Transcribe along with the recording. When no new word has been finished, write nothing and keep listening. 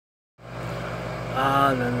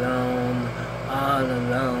all alone, all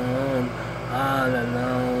alone, all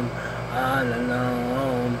alone, all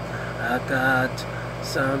alone. I got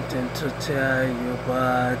something to tell you,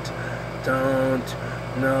 but don't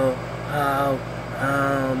know how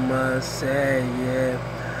I'ma say it.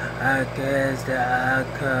 I guess that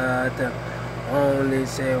I could only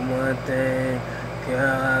say one thing.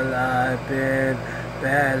 Girl, I've been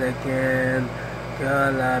bad again.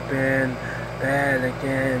 Girl, I've been bad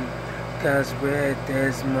again. 'Cause with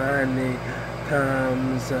this money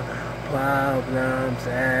comes problems,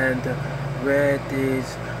 and with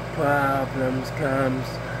these problems comes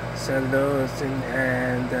solution,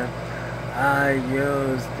 and I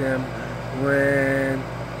use them when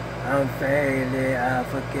I'm failing. I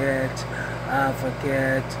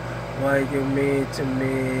forget what you mean to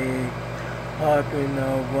me. Hope you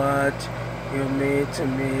know what you mean to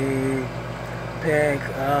me. Pick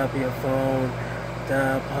up your phone,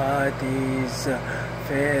 the party's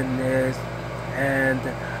finished, and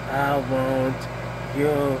I want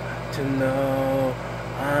you to know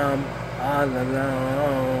I'm all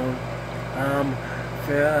alone. I'm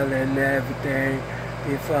feeling everything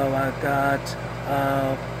before I got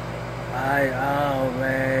up. I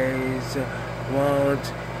always want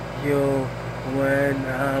you when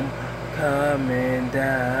I'm coming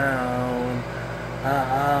down. I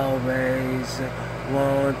always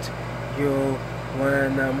want you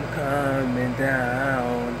when I'm coming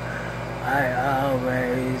down. I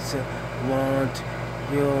always want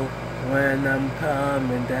you when I'm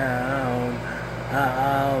coming down. I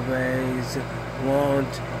always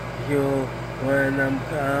want you when I'm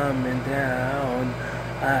coming down.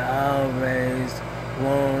 I always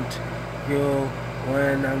want you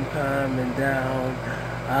when I'm coming down.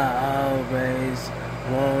 I always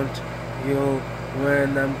want you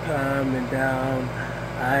when I'm coming down.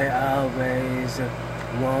 I always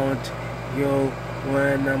want you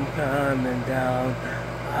when I'm coming down.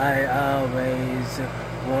 I always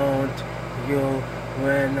want you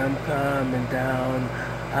when I'm coming down.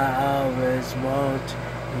 I always want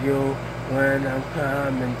you when I'm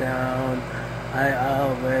coming down. I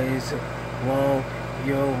always want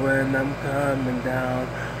you when I'm coming down.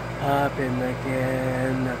 Popping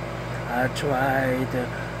again. I tried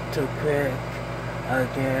to quit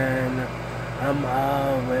again. I'm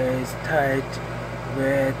always tight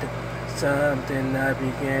with something I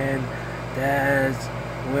begin. That's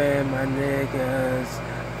where my niggas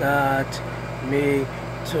got me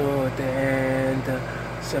to the end.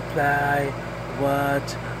 Supply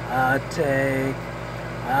what I take.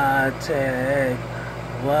 I take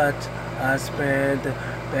what I spend,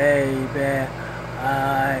 baby.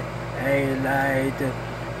 I ain't lied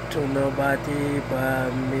to nobody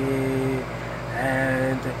but me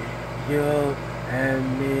and you and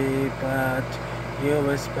me, but you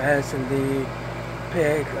especially.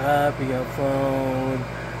 Pick up your phone,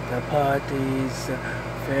 the party's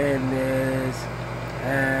finished,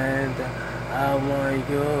 and I want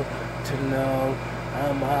you to know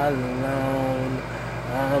I'm all alone.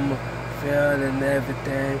 I'm feeling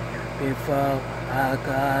everything before I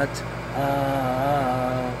got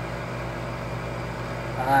up.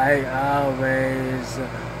 I always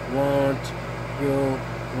want you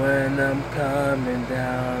when I'm coming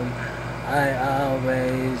down. I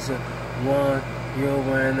always want you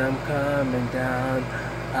when I'm coming down.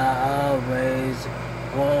 I always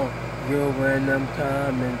want you when I'm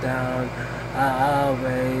coming down. I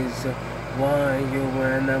always want you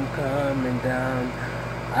when I'm coming down.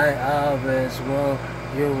 I always want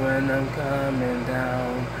you when I'm coming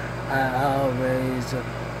down. I always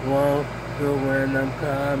want you when I'm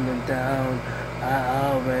coming down. I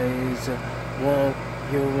always want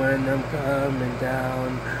you when I'm coming down.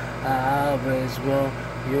 I always want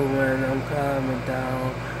you when I'm coming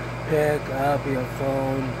down. Pick up your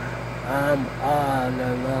phone. I'm all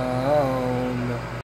alone.